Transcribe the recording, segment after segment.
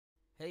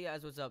Hey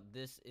guys, what's up?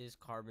 This is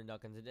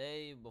CarbonDuck, and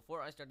today,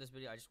 before I start this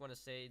video, I just want to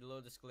say a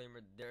little disclaimer.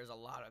 There's a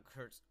lot of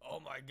curse.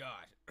 Oh my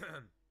god,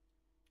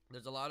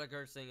 there's a lot of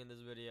cursing in this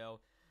video,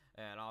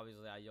 and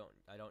obviously I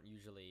don't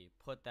usually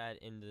put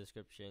that in the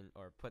description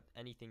or put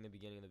anything in the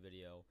beginning of the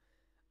video,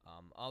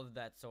 of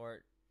that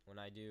sort when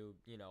I do,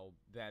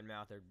 bad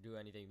mouth or do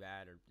anything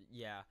bad or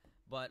yeah.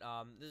 But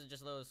this is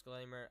just a little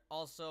disclaimer.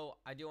 Also,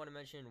 I do want to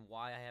mention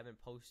why I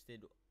haven't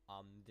posted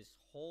this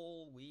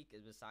whole week,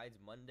 is besides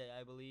Monday,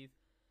 I believe.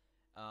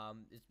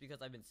 It's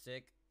because I've been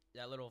sick.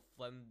 That little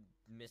phlegm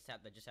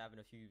mishap that just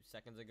happened a few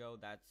seconds ago,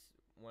 that's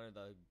one of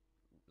the,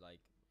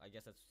 I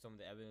guess that's some of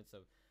the evidence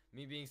of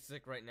me being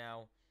sick right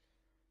now.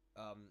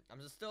 I'm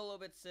just still a little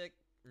bit sick,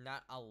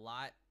 not a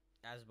lot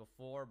as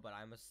before, but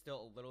I'm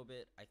still a little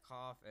bit. I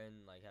cough and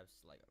have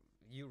a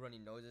few runny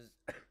noses.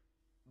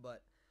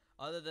 But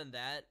other than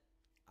that,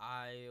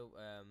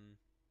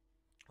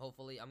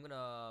 hopefully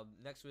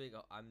next week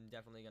I'm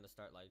definitely gonna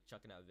start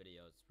chucking out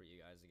videos for you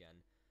guys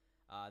again.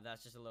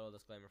 That's just a little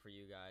disclaimer for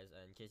you guys,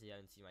 and in case you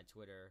haven't seen my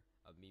Twitter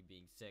of me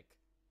being sick,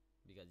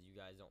 because you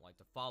guys don't like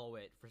to follow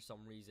it for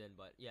some reason.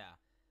 But yeah,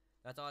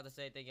 that's all I have to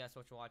say. Thank you guys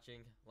so much for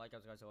watching. Like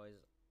us, guys, always.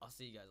 I'll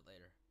see you guys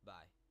later.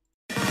 Bye.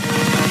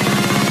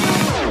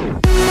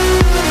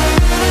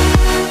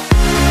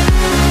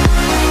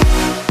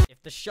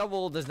 If the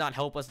shovel does not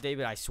help us,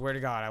 David, I swear to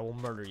God, I will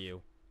murder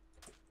you.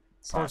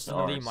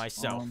 Personally,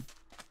 myself.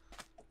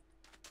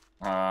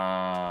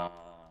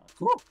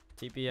 Cool.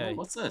 TPA. Oh,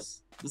 what's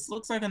this? This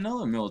looks like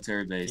another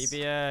military base.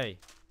 TPA.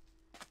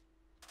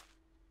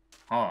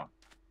 Huh.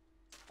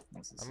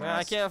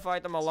 I can't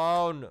fight them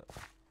alone.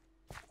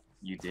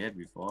 You did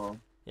before.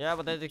 Yeah,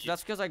 but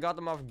that's because I got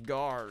them off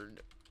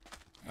guard.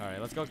 Alright,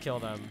 let's go kill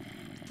them.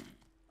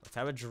 Let's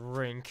have a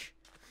drink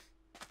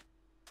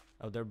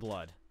of their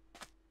blood.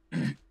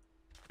 I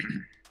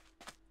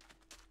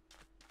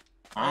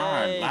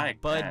hey, like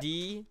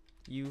buddy,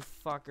 you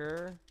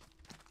fucker.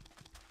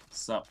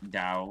 Sup,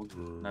 dog?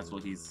 That's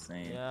what he's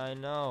saying. Yeah, I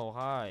know.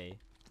 Hi.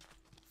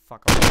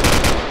 Fuck off.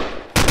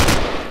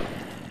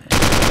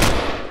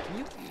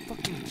 You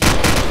fucking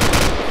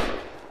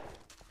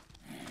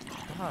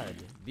God,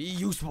 be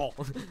useful.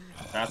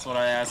 That's what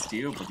I asked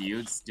you, but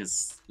you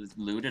just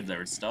looted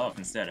their stuff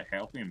instead of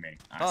helping me.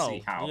 I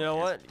see how. You know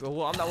what?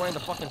 Well, I'm not wearing the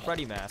fucking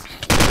Freddy mask.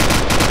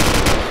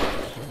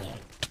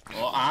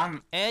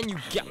 Well, And you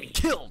get me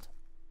killed.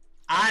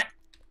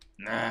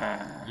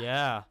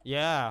 Yeah.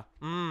 Yeah.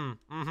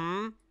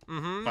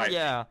 Fight.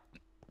 Yeah.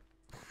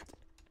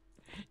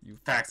 You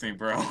fax me,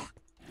 bro.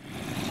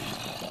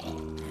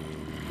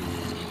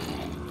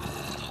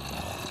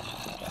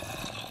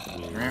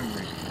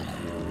 Remember.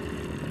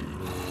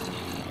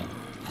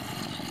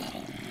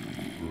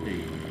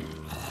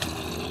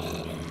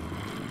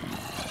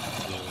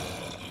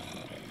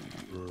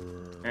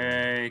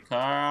 Hey,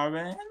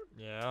 Carbon?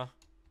 Yeah.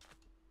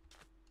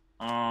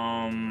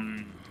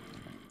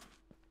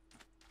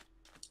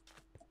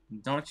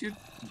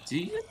 Do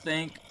you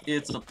think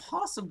it's a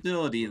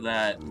possibility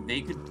that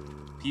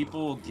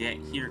people get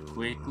here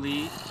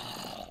quickly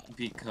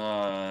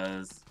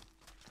because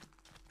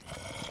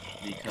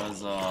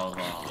of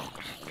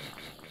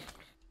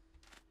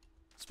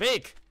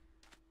Speak.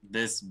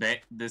 this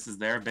is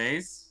their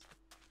base?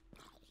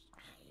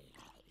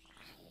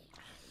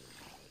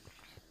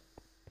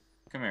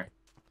 Come here.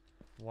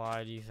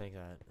 Why do you think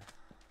that?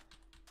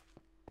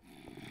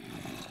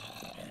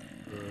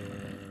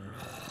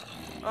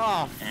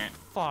 Oh,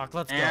 fuck,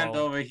 let's go. And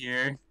over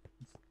here.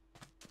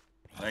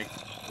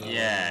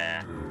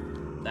 Yeah.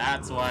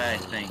 That's why I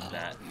think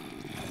that.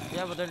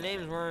 Yeah, but their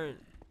names weren't...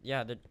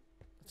 Yeah,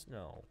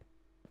 no.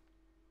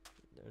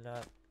 They're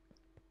not...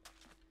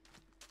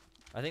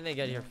 I think they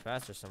get here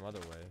faster some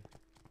other way.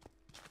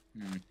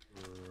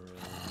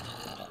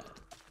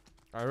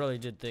 I really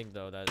did think,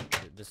 though, that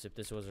if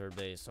this was her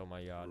base, oh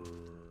my god.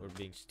 We're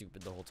being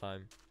stupid the whole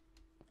time.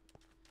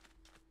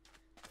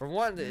 For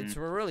one, it's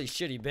a really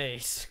shitty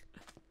base.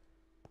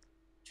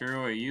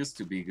 True, it used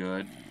to be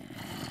good.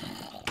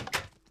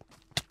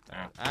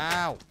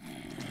 Ow!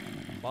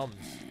 Bums.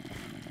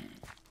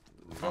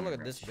 Let's look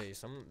at this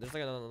base. There's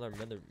like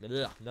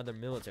another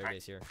military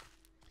base here.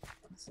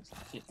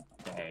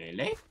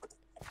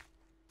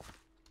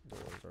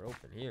 Doors are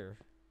open here.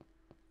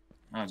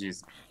 Oh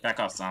jeez. Back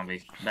off,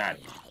 zombie. Bad.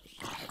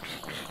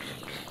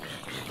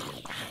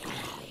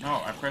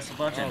 No, I pressed the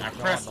button. Oh, I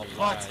pressed the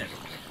button.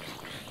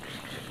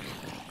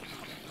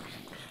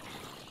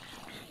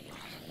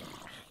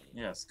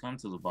 Yes, come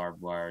to the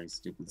barbed wire, you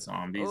stupid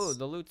zombies. Oh,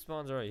 the loot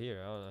spawns are right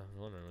here. I was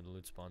wondering where the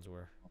loot spawns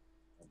were.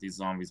 These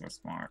zombies are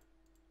smart.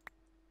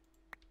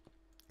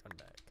 Come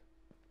back.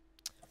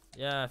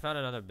 Yeah, I found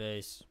another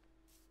base.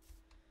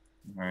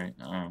 Alright,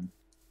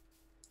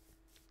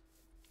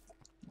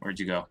 where'd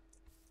you go?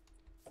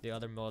 The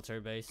other military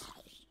base.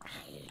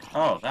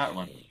 Oh, that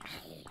one.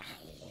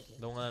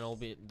 The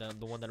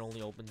one that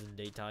only opens in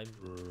daytime.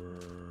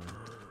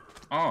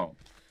 Oh.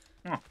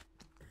 Huh.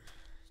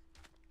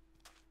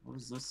 What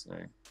does this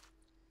say?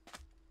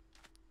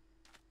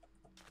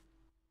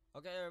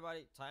 Okay,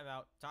 everybody, time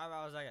out. Time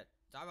out a second.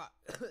 Time out.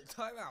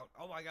 Time out.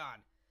 Oh my god.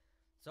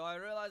 So I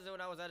realized that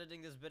when I was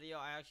editing this video,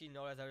 I actually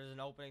noticed there was an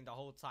opening the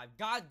whole time.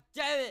 God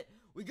damn it!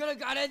 We could have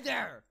got in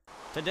there!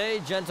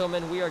 Today,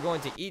 gentlemen, we are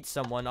going to eat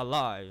someone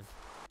alive.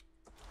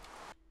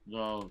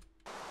 Well,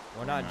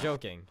 We're not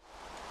joking.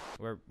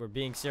 We're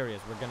being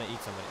serious. We're gonna eat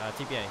somebody.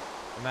 TPA.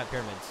 I'm at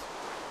pyramids.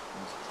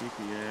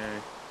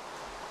 TPA.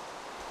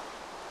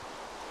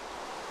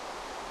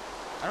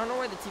 I don't know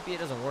why the TPA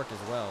doesn't work as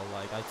well.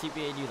 Like, I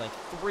TPA'd you like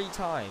 3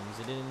 times.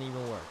 It didn't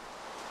even work.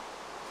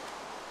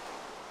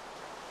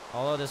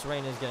 Although this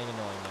rain is getting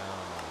annoying now.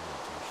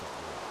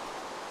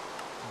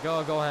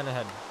 Go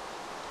ahead.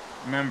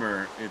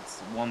 Remember, it's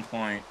 1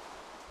 point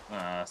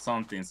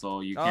something,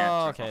 so you can't.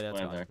 Oh, okay, that's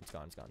gone. It's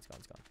gone.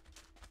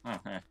 Oh,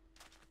 hey.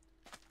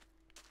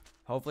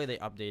 Hopefully they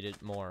update it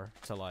more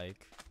to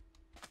like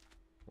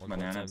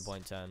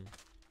 1.10.10.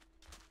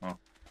 Oh.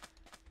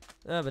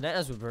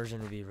 Bananas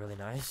version would be really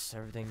nice.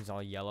 Everything's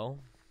all yellow.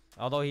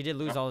 Although he did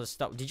lose all his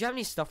stuff. Did you have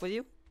any stuff with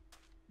you?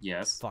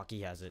 Yes. Fuck,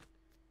 he has it.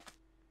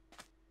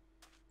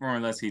 Or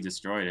unless he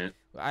destroyed it.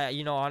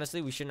 You know,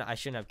 honestly, I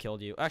shouldn't have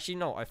killed you. Actually,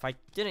 no. If I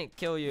didn't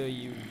kill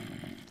you,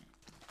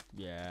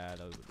 yeah,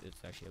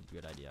 it's actually a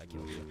good idea. I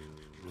killed you.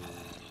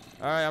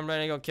 All right, I'm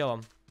ready to go kill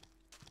him.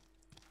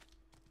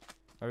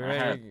 Are you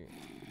ready?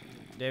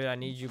 David, I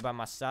need you by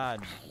my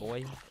side,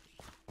 boy.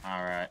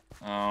 All right.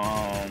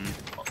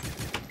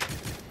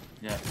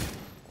 Yeah.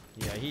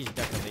 Yeah, he's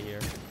definitely here.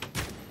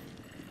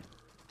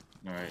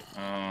 All right.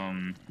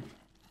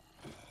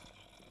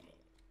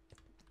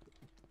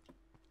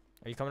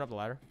 Are you coming up the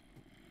ladder?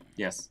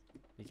 Yes.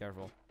 Be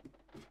careful.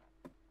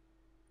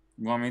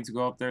 You want me to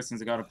go up there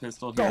since I got a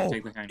pistol? Go! Here,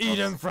 take the handcuffs. Eat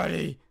him,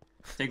 Freddy!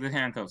 Take the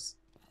handcuffs.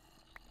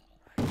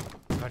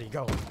 Freddy,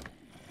 go.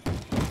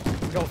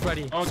 Go,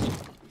 Freddy. Oh, Did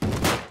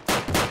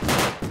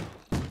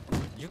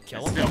you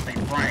kill him? filthy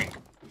Frank.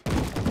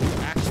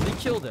 Actually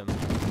killed him.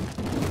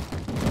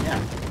 Yeah.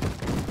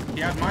 He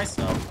had my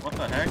stuff. What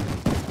the heck?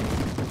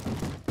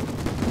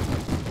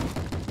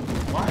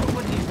 Why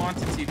would he want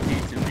to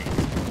TP to me?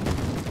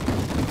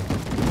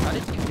 How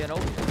did you get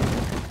over here?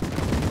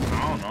 I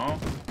don't know.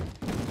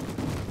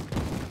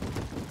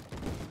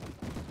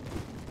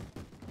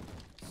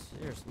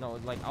 Seriously, no,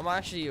 like, I'm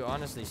actually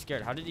honestly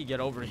scared. How did he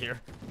get over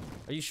here?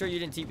 Are you sure you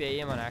didn't TPA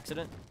him on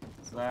accident?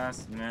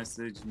 Last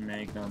message,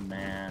 make a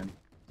man.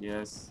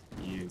 Yes,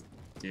 you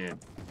did.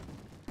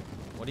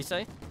 What'd he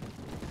say?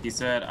 He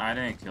said, I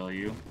didn't kill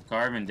you.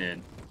 Carbon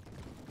did.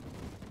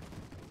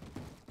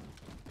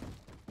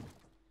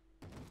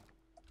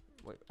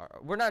 Wait,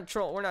 we're not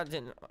troll. We're not.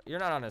 You're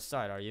not on his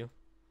side, are you?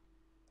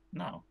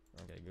 No.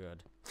 Okay,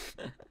 good.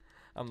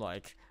 I'm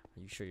like,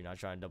 are you sure you're not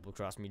trying to double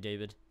cross me,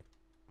 David?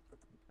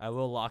 I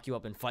will lock you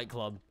up in Fight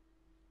Club.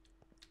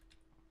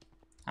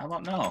 How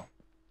about no?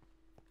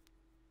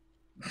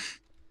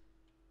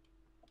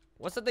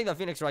 What's the thing that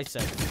Phoenix Wright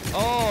said?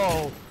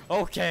 Oh,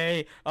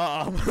 okay.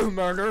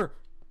 Murder.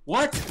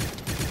 What?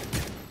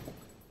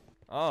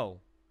 Oh,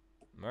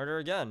 murder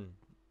again.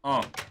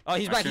 Oh. Oh,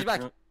 he's back. He's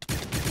back.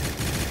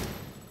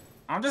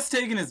 I'm just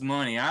taking his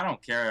money. I don't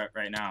care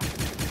right now.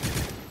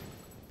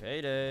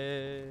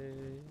 Payday.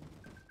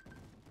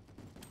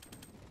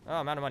 Oh,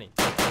 I'm out of money.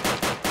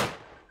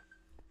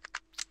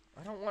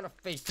 I don't want to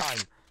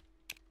FaceTime.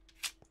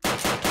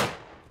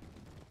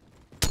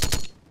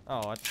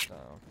 Oh, what?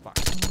 Oh, fuck.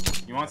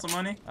 You want some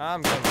money?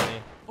 I'm getting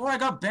money. Oh, I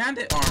got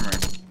bandit armor.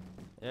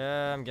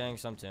 Yeah, I'm getting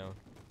some too.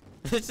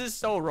 This is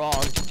so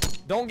wrong.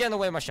 Don't get in the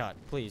way of my shot,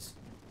 please.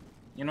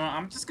 You know,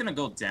 I'm just gonna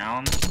go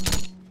down.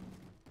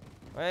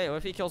 Wait, what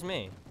if he kills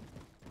me?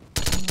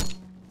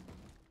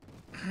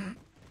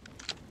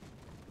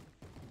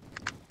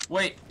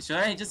 Wait, should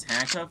I just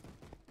handcuff?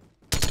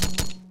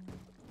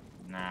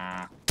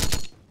 Nah.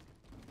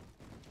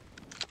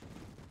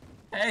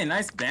 Hey,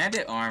 nice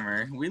bandit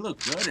armor. We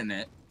look good in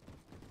it.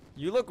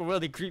 You look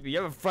really creepy.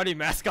 You have a Freddy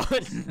mask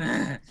on.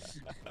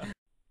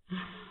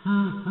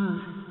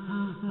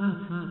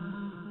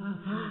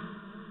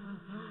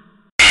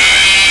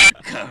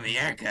 Come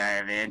here,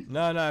 Carbon.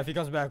 No, if he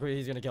comes back,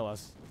 he's gonna kill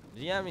us.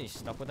 Did he have any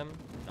stuff with him?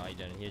 No, he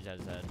didn't. He just had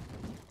his head.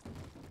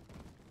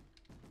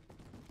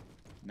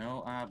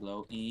 No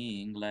hablo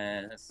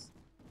inglés.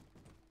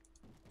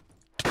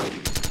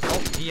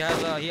 Oh, he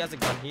has a gun. He has a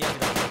gun.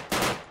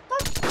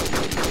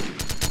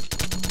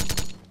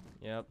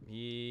 Yep,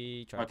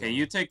 he tried. Okay,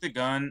 you take the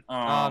gun.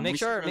 Make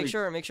sure he's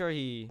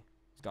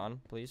gone,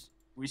 please.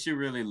 We should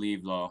really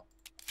leave, though.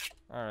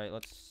 All right,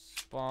 let's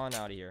spawn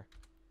out of here.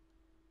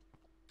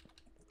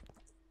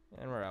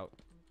 And we're out.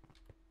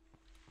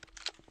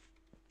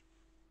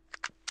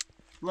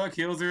 Look,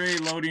 heals already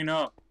loading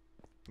up.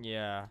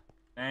 Yeah.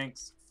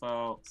 Thanks,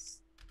 folks.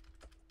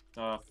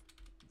 Stuff,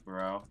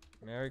 bro.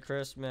 Merry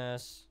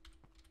Christmas.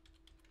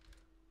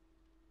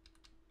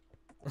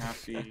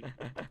 Happy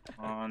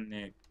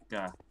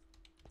Hanukkah.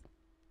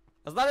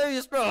 That's not how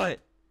you spell it.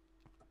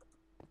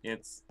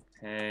 It's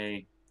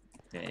payday.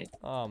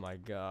 Oh my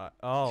god.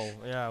 Oh,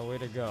 yeah, way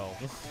to go.